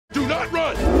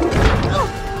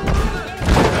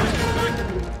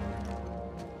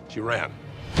She ran.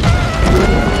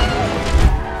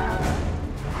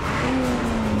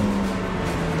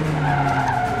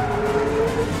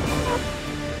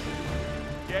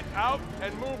 Get out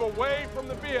and move away from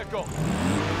the vehicle.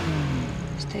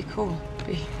 Stay cool,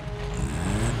 B.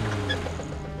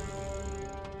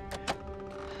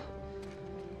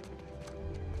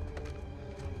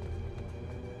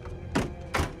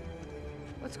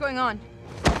 What's going on?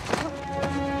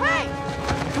 Hey!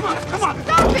 Come on, come on!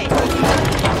 Stop it!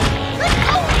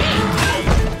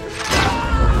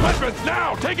 Weapons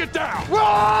now! Take it down!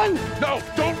 Run! No,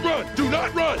 don't run! Do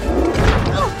not run!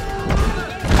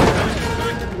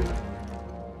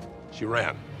 She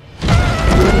ran.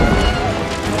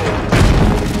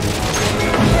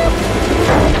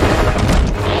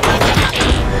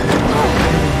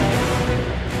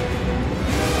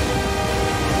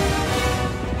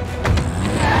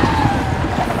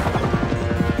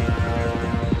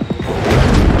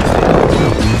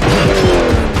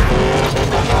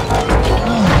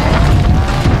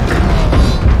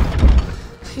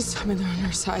 Please tell me they're on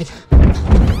our side.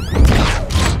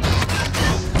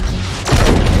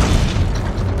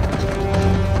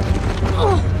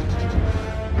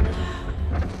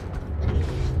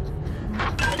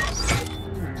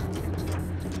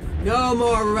 No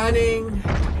more running.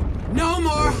 No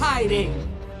more hiding.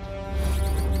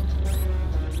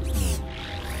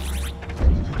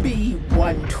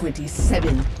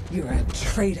 B-127, you're a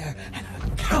traitor and a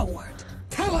coward.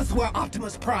 Tell us where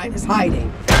Optimus Prime is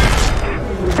hiding.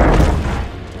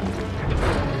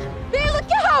 B,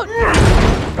 look out!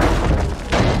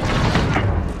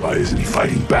 Why isn't he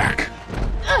fighting back?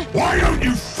 Why don't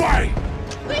you fight?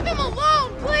 Leave him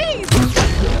alone, please!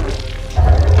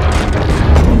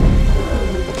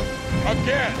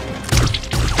 Again!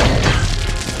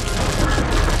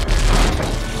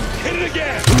 Hit it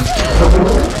again!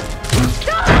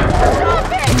 Stop!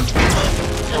 Stop it!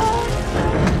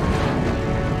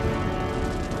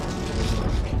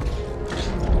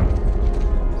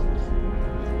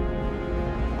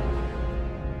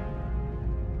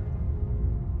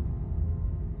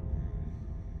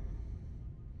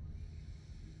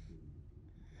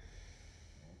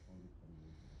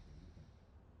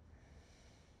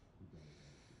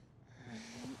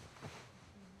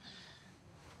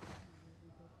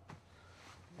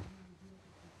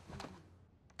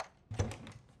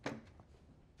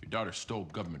 Your daughter stole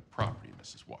government property,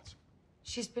 Mrs. Watson.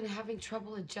 She's been having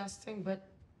trouble adjusting, but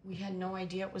we had no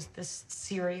idea it was this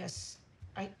serious.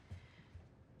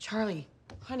 Charlie,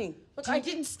 honey, look, I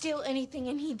didn't steal anything,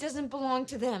 and he doesn't belong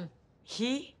to them.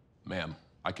 He? Ma'am,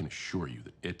 I can assure you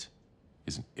that it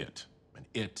isn't it. And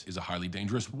it is a highly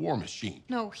dangerous war machine.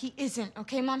 No, he isn't,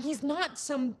 okay, Mom? He's not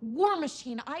some war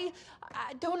machine. I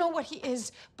don't know what he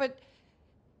is, but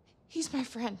he's my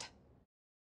friend.